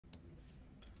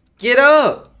Get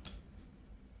up!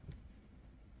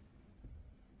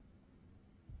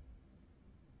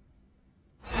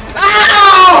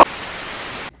 Ow!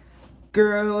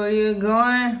 Girl, where you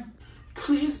going?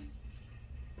 Please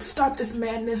stop this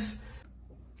madness.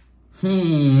 Throw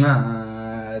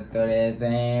that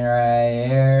thing right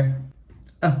here.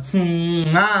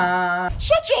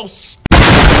 Shut your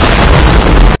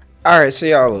Alright, so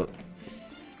y'all look.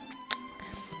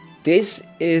 This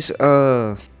is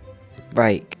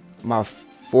like my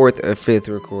fourth or fifth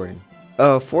recording.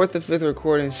 Fourth or fifth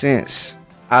recording since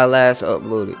I last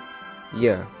uploaded.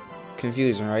 Yeah.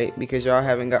 Confusing, right? Because y'all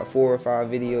haven't got 4 or 5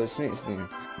 videos since then.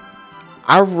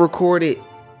 I've recorded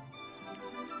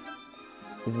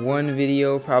one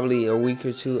video probably a week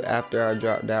or 2 after I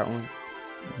dropped that one.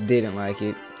 Didn't like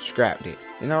it, scrapped it.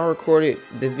 And I recorded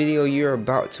the video you're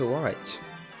about to watch.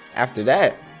 After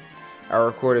that, I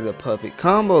recorded a puppet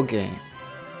combo game.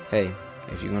 Hey,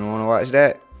 if you're gonna wanna watch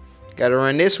that, gotta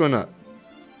run this one up.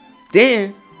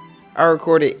 Then I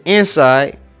recorded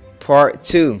Inside Part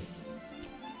 2.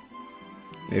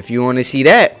 If you wanna see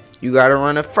that, you gotta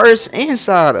run the first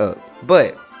Inside up.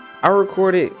 But I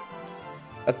recorded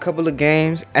a couple of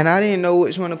games and I didn't know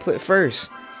which one to put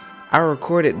first. I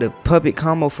recorded the puppet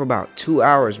combo for about 2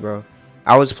 hours, bro.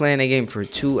 I was playing the game for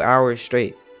 2 hours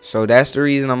straight. So that's the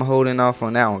reason I'm holding off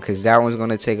on that one, because that one's going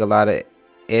to take a lot of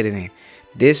editing.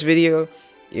 This video,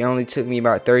 it only took me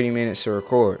about 30 minutes to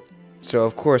record. So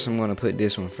of course I'm going to put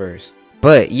this one first.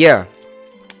 But yeah,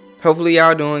 hopefully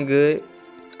y'all doing good.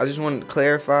 I just wanted to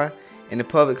clarify, in the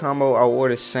puppet combo I wore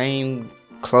the same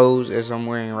clothes as I'm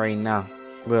wearing right now.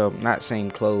 Well, not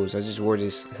same clothes, I just wore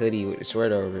this hoodie with the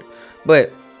sweater over it.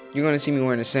 But you're going to see me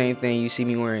wearing the same thing you see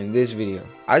me wearing in this video.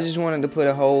 I just wanted to put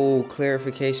a whole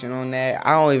clarification on that.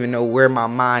 I don't even know where my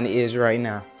mind is right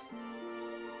now.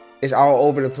 It's all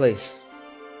over the place.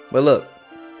 But look,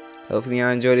 hopefully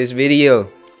y'all enjoy this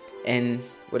video. And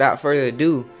without further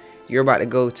ado, you're about to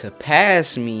go to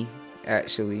Past Me,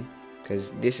 actually.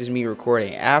 Because this is me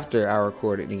recording after I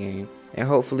recorded the game. And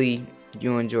hopefully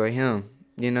you enjoy him.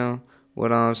 You know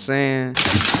what I'm saying?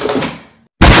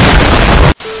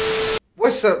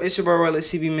 What's up, it's your boy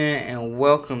RolexTB, man, and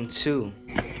welcome to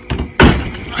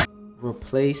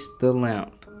Replace the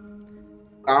Lamp.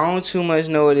 I don't too much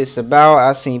know what it's about.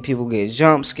 I seen people get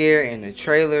jump scared in the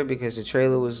trailer because the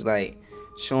trailer was like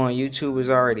showing YouTubers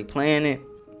already playing it.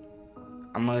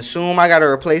 I'm gonna assume I gotta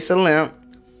replace the lamp,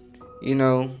 you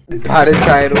know, by the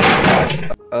title.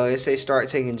 It say start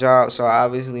taking jobs, so I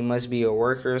obviously must be a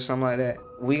worker or something like that.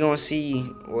 We gonna see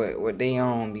what they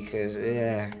on, because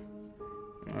yeah.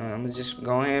 I'm gonna just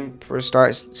go ahead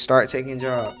and start taking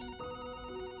jobs.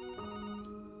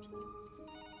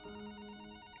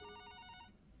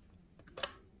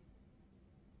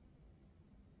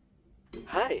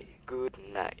 Hi, good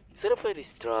night. Sorry for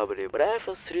strawberry, but I have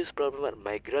a serious problem at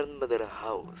my grandmother's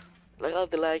house. Like all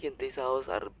the lights in this house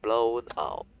are blown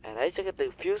out, and I checked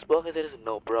the fuse box and there is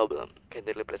no problem. Can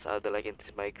they replace all the lights in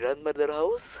this my grandmother's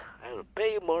house? I will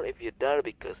pay you more if you dare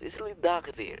because it's really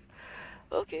dark there.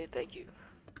 Okay, thank you.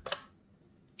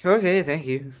 Okay, thank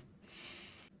you.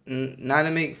 Not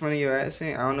to make fun of your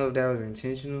accent, I don't know if that was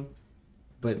intentional,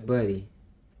 but buddy,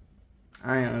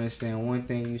 I didn't understand one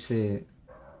thing you said.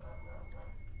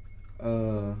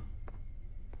 Oh,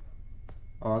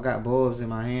 I got bulbs in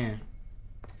my hand.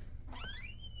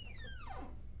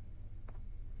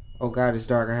 Oh God, it's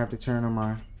dark. I have to turn on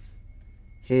my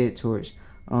head torch.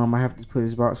 I have to put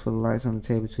this box full of lights on the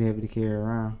table, too heavy to carry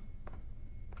around.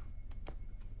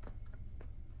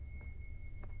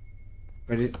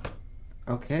 But it,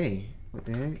 okay, what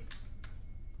the heck?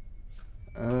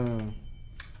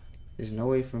 There's no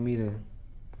way for me to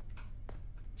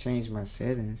change my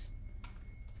settings.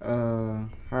 How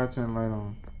I turn the light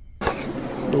on?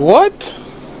 What?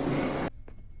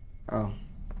 Oh,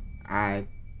 I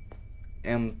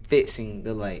am fixing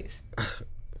the lights.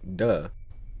 Duh.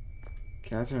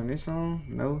 Can I turn this on?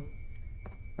 No.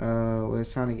 Well,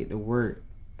 it's time to get to work.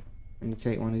 Let me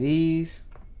take one of these.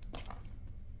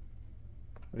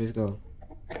 Let's go.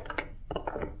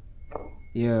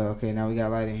 Yeah, okay, now we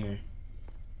got light in here.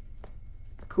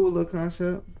 Cool little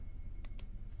concept.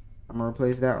 I'm gonna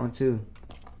replace that one too.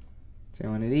 Take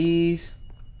one of these.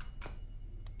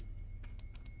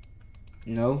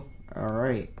 No.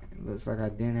 Alright. Looks like I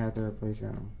didn't have to replace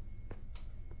that one.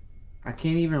 I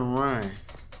can't even run.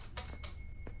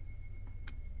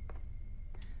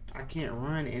 I can't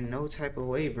run in no type of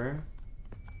way, bruh.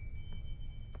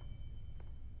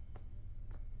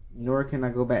 Nor can I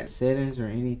go back to settings or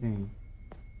anything.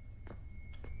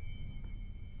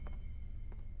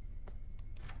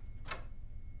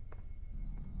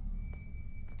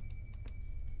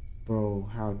 Bro,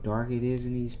 how dark it is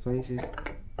in these places,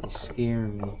 it's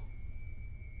scaring me.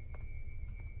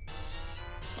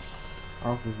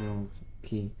 Office room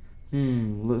key.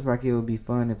 Looks like it would be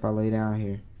fun if I lay down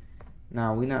here.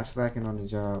 Nah, we not slacking on the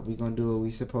job. We gonna do what we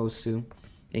supposed to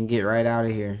and get right out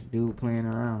of here. Dude playing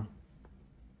around.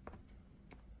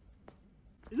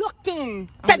 Locked in,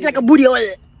 tight like a booty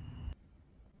hole.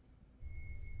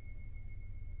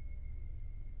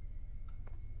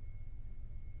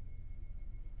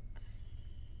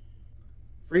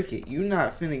 Freak it, you not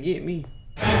finna get me.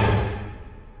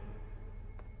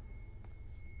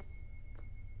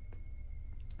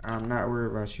 I'm not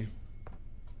worried about you.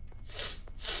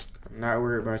 I'm not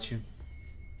worried about you.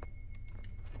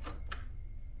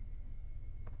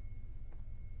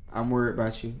 I'm worried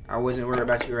about you. I wasn't worried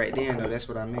about you right then, though. That's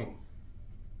what I meant.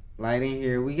 Light in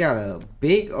here. We got a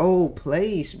big old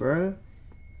place, bruh.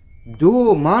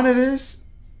 Dual monitors.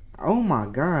 Oh my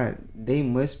god. They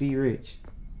must be rich.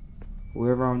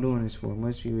 Whoever I'm doing this for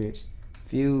must be rich.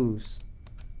 Fuse.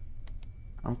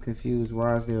 I'm confused.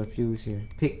 Why is there a fuse here?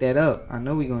 Pick that up. I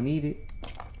know we gonna need it.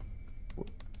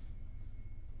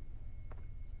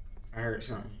 I heard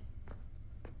something.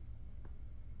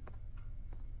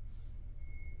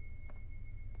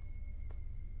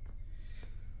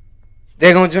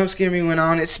 They're gonna jump scare me when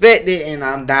I don't expect it, and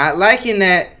I'm not liking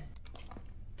that.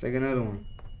 Take another one.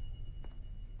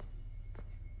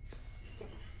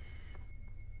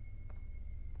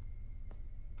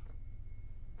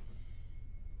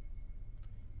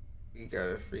 You got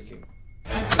a freaking.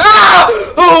 Ah!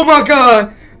 Oh my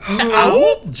god!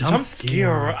 Oh, jump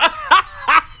scare.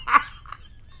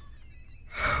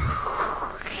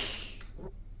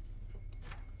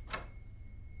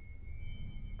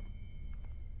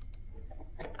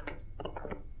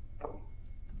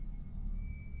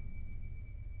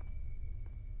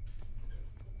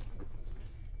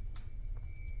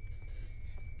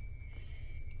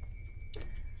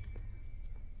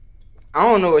 I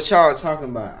don't know what y'all talking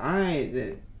about.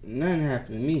 Nothing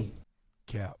happened to me.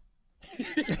 Cap.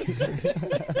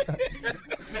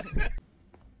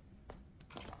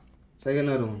 Take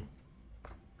another one.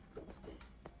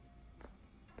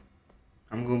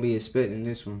 I'm gonna be expecting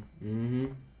this one.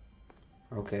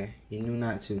 Okay, he knew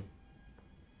not to.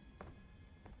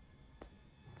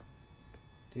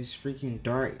 This freaking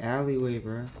dark alleyway,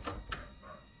 bro.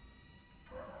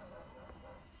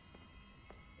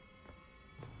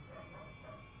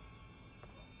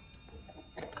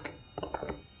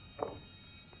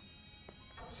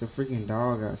 It's a freaking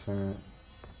dog outside.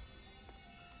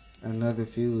 Another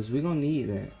fuse. We gonna need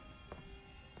that.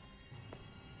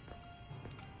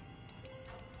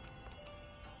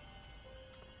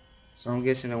 So I'm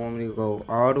guessing they want me to go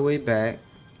all the way back.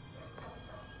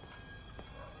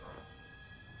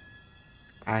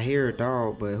 I hear a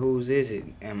dog, but whose is it?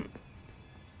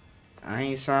 I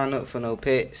ain't signed up for no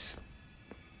pets.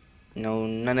 No,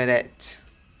 none of that.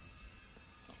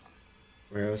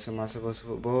 Where else am I supposed to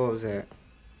put bulbs at?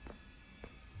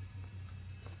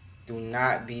 Do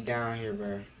not be down here,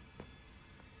 bro.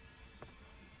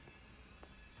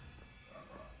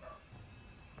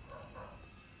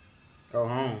 Go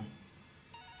home.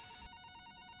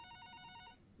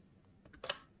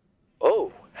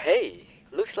 Oh, hey,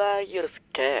 looks like you're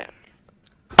scared.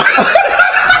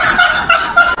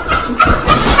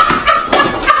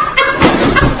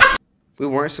 We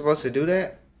weren't supposed to do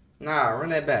that? Nah, run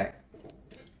that back.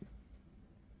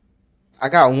 I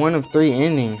got one of 3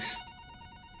 endings.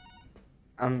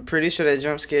 I'm pretty sure that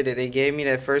jump scare that they gave me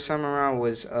that first time around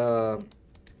was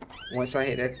once I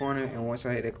hit that corner and once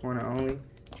I hit that corner only.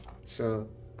 So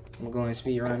I'm gonna go and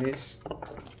speed run this.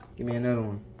 Give me another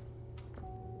one.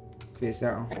 Fix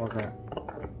that one. Walk out.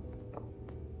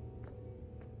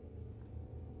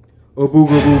 Oh,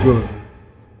 booga booga.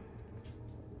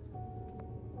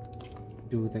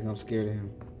 Dude think I'm scared of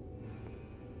him.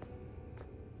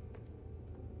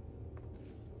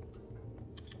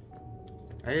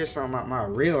 I hear something about my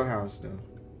real house though.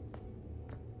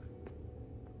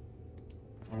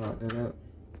 I'll lock that up.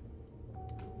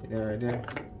 Get that right there.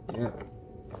 Yep.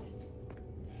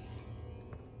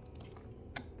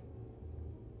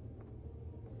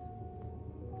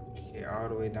 Get all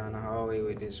the way down the hallway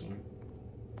with this one.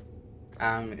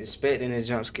 I'm expecting a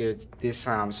jump scare this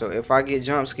time. So if I get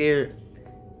jump scared,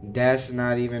 that's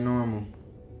not even normal.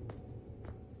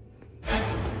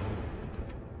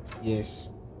 Yes.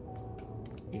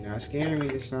 You're not scaring me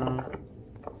this time.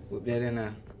 Whip that in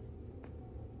there.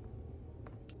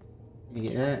 You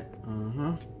get that? I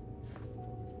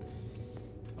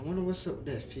wonder what's up with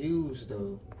that fuse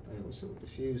though. Like, what's up with the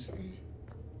fuse thing?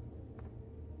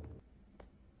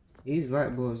 These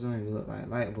light bulbs don't even look like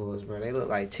light bulbs, bro. They look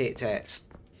like Tic Tacs.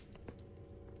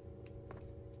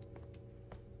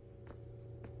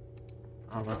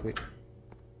 I'll real quick.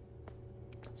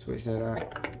 Switch that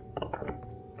out.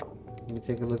 Let me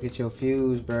take a look at your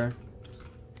fuse, bro.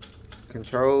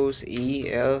 Controls, E,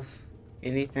 F,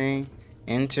 anything,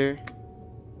 enter.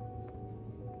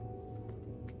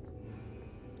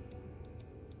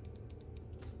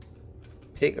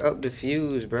 Pick up the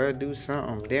fuse, bro. Do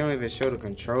something. They don't even show the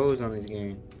controls on this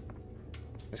game.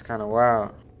 That's kind of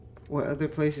wild. What other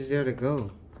place is there to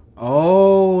go?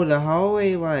 Oh, the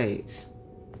hallway lights.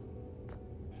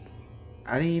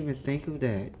 I didn't even think of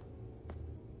that.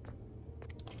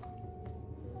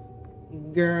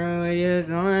 Girl, where you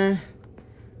going?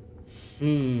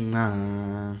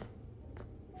 Nah.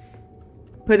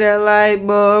 Put that light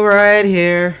bulb right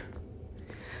here.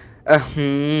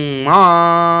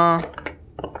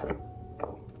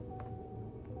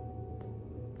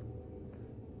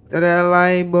 Throw that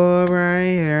light bulb right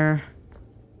here.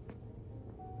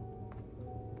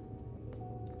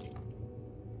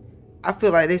 I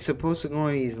feel like they're supposed to go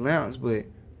on these lamps, but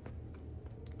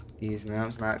these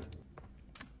lamps not,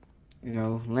 you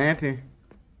know, lamping.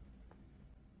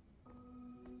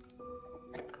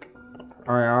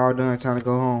 Alright, all done. Time to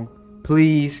go home.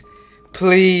 Please.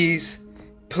 Please.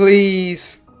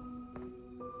 Please.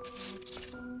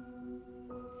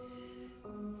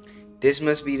 This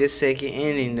must be the second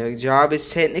ending. The job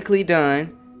is technically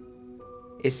done.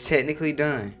 It's technically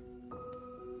done.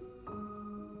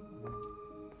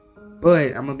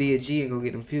 But I'm gonna be a G and go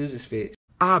get them fuses fixed.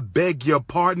 I beg your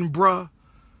pardon, bruh.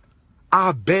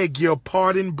 I beg your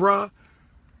pardon, bruh.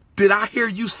 Did I hear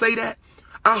you say that?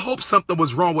 I hope something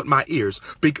was wrong with my ears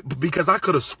because I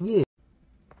could have sworn.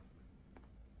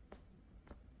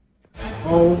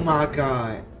 Oh my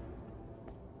God.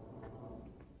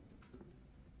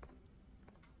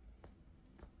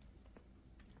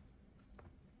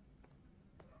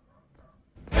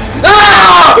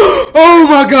 Ah! Oh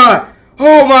my God.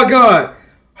 Oh my God.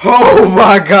 Oh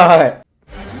my God.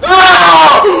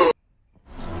 Ah!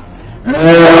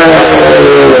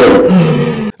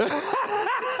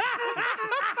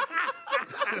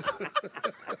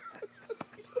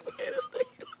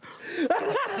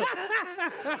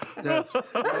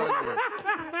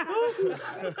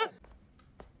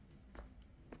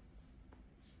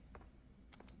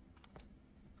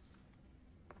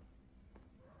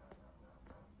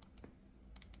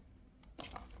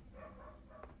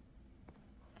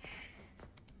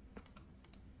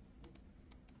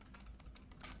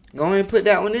 Go ahead and put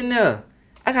that one in there.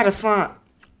 I gotta find.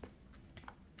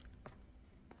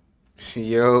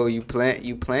 Yo, you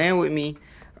playing with me?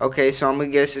 Okay, so I'm gonna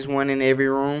guess there's one in every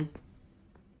room.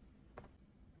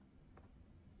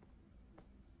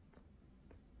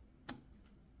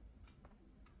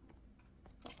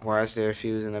 Why is there a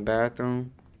fuse in the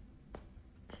bathroom?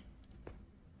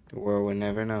 The world will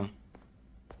never know.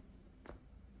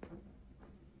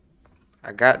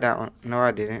 I got that one. No,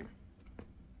 I didn't.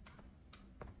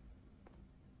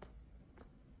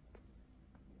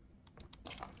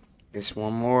 It's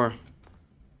one more.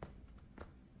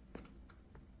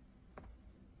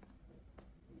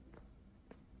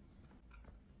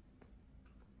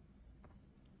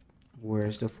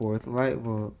 Where's the fourth light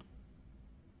bulb?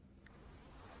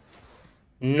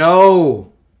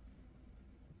 No!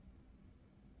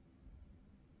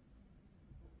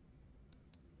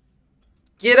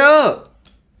 Get up!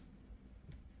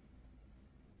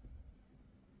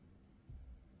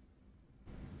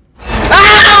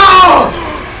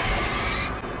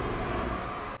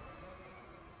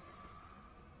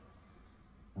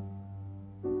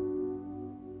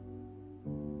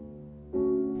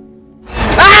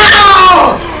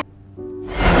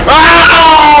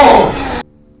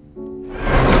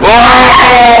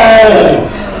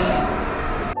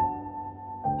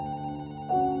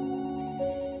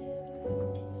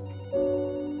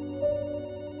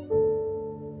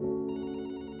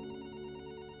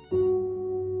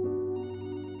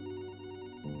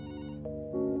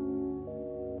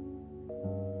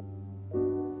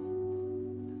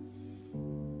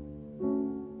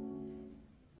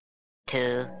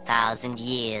 $2,000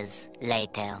 years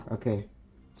later. Okay,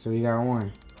 so we got one.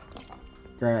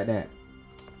 Grab that.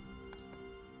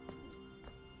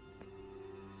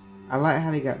 I like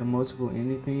how they got the multiple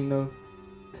anything though,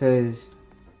 cause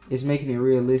it's making it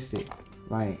realistic.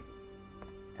 Like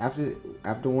after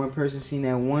one person seen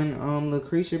that one little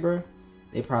creature, bro,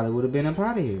 they probably would have been up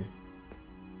out of here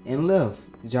and left,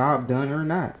 job done or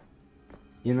not,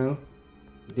 you know.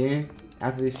 Then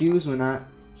after the fuse went out,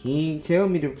 he ain't tell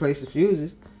me to replace the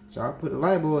fuses, so I put the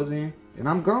light bulbs in, and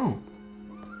I'm gone.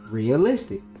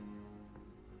 Realistic.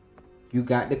 You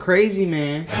got the crazy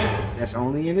man that's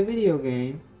only in the video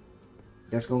game.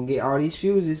 That's gonna get all these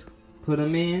fuses, put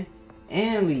them in,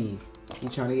 and leave. He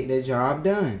trying to get that job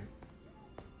done.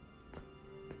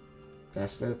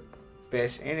 That's the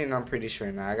best ending, I'm pretty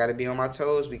sure. Now I gotta be on my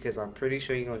toes because I'm pretty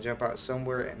sure you're gonna jump out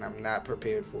somewhere and I'm not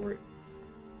prepared for it.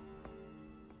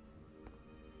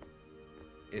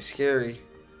 It's scary.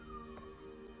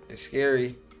 It's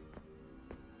scary.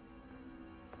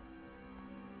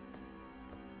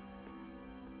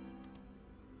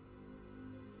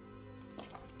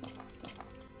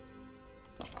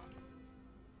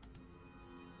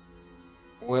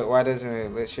 Why doesn't the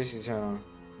electricity turn on?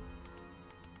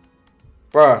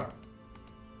 Bruh.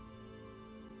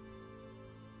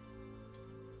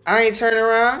 I ain't turning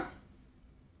around.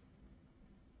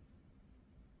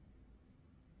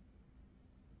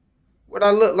 What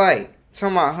I look like?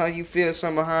 Talking about how you feel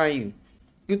something behind you.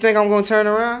 You think I'm gonna turn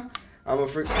around? I'm a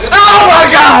freak. Oh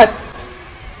my god!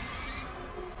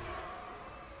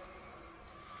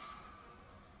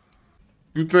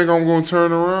 You think I'm gonna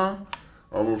turn around?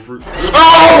 I'm a freak.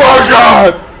 Oh my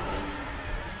god!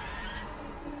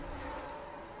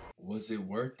 Was it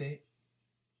worth it?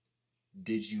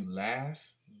 Did you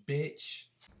laugh, bitch?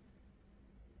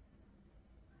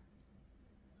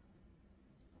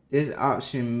 This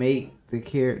option make the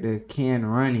character can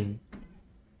running.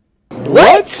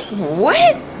 What?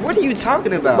 What? What are you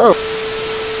talking about? Bro.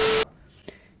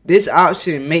 This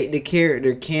option make the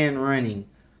character can running.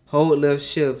 Hold left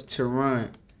shift to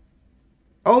run.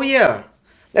 Oh yeah.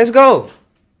 Let's go.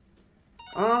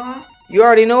 You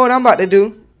already know what I'm about to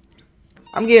do.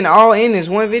 I'm getting all in this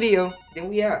one video. Then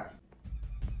we out.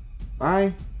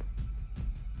 Bye.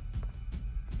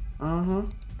 I'm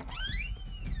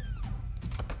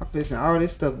fixing all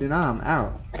this stuff, then I'm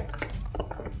out.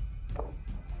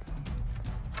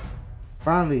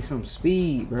 Finally some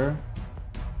speed, bro.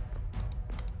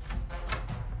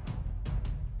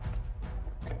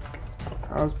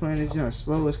 I was playing this junk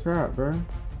slow as crap, bro.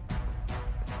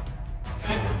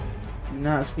 You're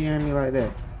not scaring me like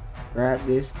that. Grab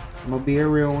this. I'm gonna be a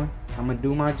real one. I'm gonna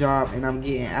do my job and I'm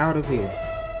getting out of here.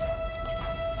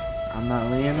 I'm not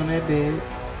laying on that bed.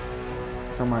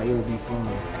 Talking about it would be fun.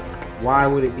 Why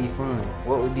would it be fun?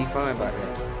 What would be fun about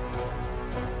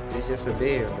that? It's just a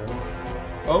bed, bro.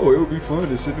 Oh, it would be fun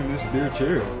to sit in this bare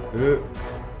chair. It'd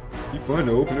be fun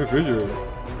to open the refrigerator.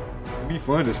 It'd be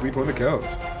fun to sleep on the couch.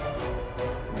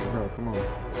 Like, bro, come on.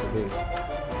 It's a bed.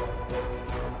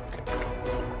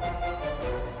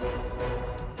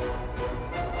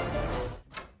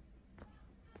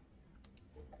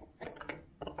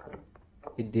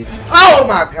 It didn't. Oh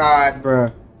my god,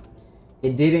 bro.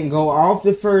 It didn't go off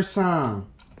the first time.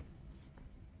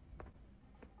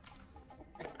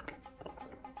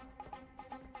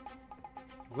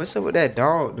 What's up with that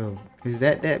dog though? Is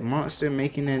that monster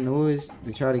making that noise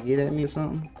to try to get at me or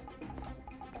something?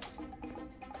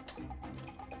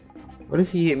 What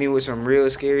if he hit me with some real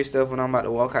scary stuff when I'm about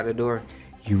to walk out the door?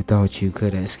 You thought you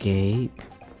could escape?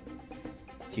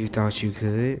 You thought you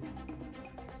could?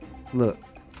 Look,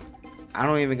 I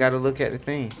don't even gotta look at the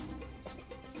thing.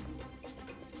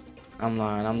 I'm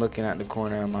lying. I'm looking at the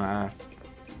corner of my eye.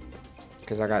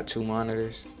 Because I got 2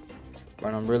 monitors.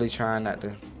 But I'm really trying not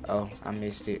to. Oh, I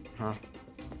missed it. Huh?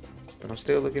 But I'm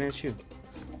still looking at you.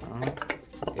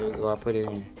 Here we go. I put it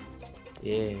in.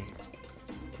 Yeah.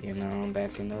 You know, I'm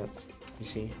backing up. You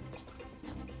see?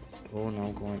 Oh, no,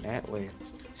 I'm going that way.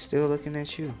 Still looking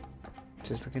at you.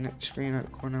 Just looking at the screen at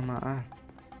the corner of my eye.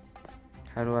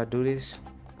 How do I do this?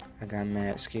 I got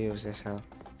mad skills. That's how.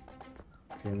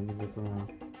 Okay, let me look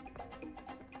around.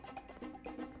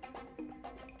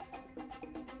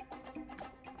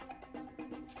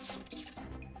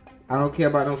 I don't care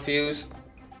about no fuse.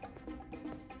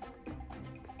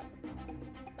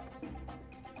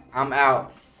 I'm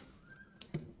out.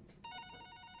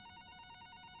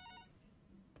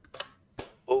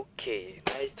 Okay,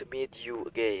 nice to meet you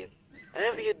again. I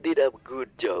hope you did a good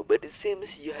job, but it seems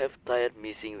you have tired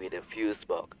missing with a fuse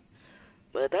box.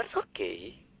 But that's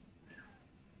okay.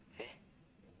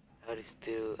 Are you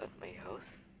still at my house?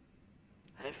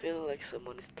 I feel like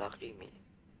someone is stalking me.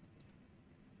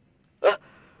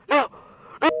 No!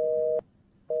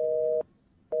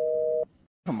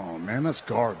 Come on, man, that's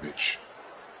garbage.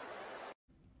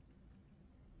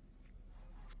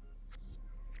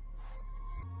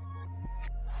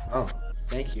 Oh,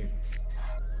 thank you.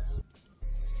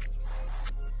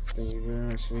 Thank you very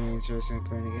much for being interested in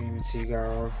playing the game until you got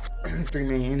all 3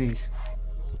 main innings.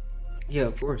 Yeah,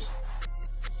 of course.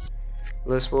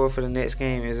 Little spoiler for the next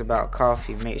game is about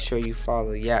coffee. Make sure you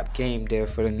follow Yap Game Dev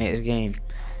for the next game.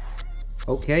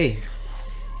 Okay.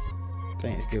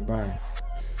 Thanks, goodbye.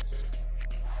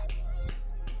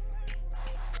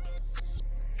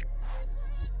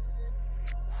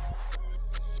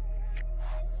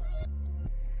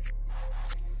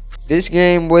 This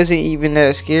game wasn't even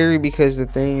that scary because the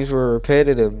things were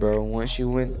repetitive, bro. Once you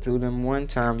went through them one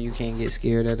time, you can't get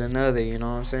scared at another, you know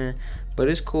what I'm saying? But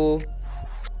it's cool.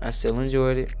 I still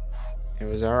enjoyed it. It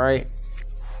was alright.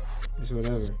 It's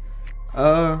whatever.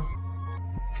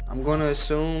 I'm gonna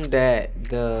assume that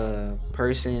the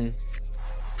person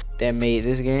that made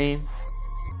this game,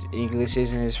 English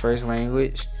isn't his first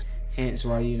language. Hence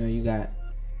why, you know, you got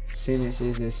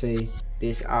sentences that say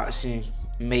this option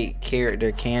make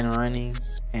character can running,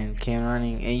 and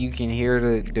you can hear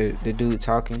the dude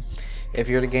talking. If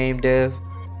you're the game dev,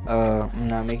 I'm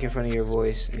not making fun of your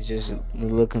voice. It's just a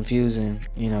little confusing,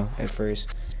 you know, at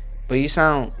first. But you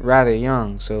sound rather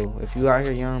young, so if you out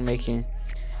here young making,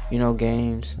 you know,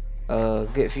 games,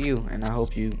 good for you, and I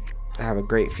hope you have a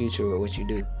great future with what you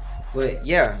do. But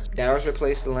yeah, that was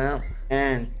Replace the Lamp,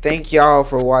 and thank y'all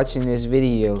for watching this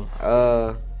video.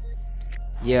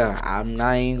 Yeah, I'm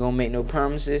not even gonna make no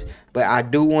promises, but I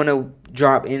do want to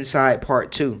drop Inside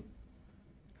Part 2.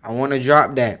 I want to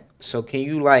drop that. So can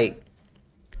you, like,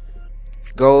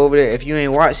 go over there? If you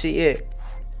ain't watched it yet,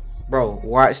 bro,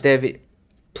 watch that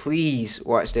please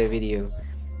watch that video.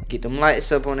 Get them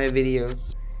lights up on that video,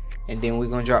 and then we're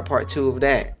gonna drop Part 2 of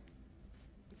that.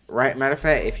 Right? Matter of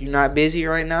fact, if you're not busy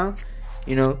right now,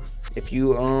 you know, if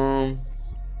you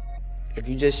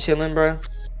just chilling, bro,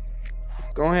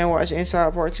 go ahead and watch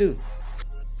Inside Part 2.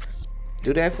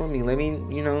 Do that for me. Let me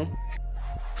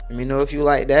know if you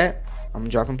like that. I'm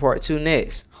dropping Part 2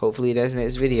 next. Hopefully that's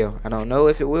next video. I don't know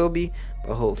if it will be,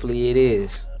 but hopefully it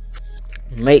is.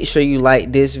 Make sure you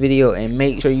like this video and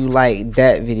make sure you like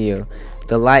that video.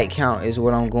 The like count is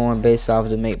what I'm going based off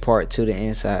to make Part 2 the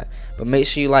Inside. But make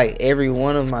sure you like every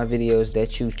one of my videos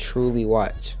that you truly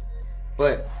watch.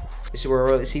 But it's your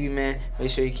boy RolexTB, man. Make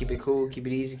sure you keep it cool, keep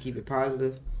it easy, keep it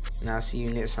positive. And I'll see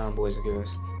you next time, boys and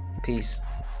girls. Peace.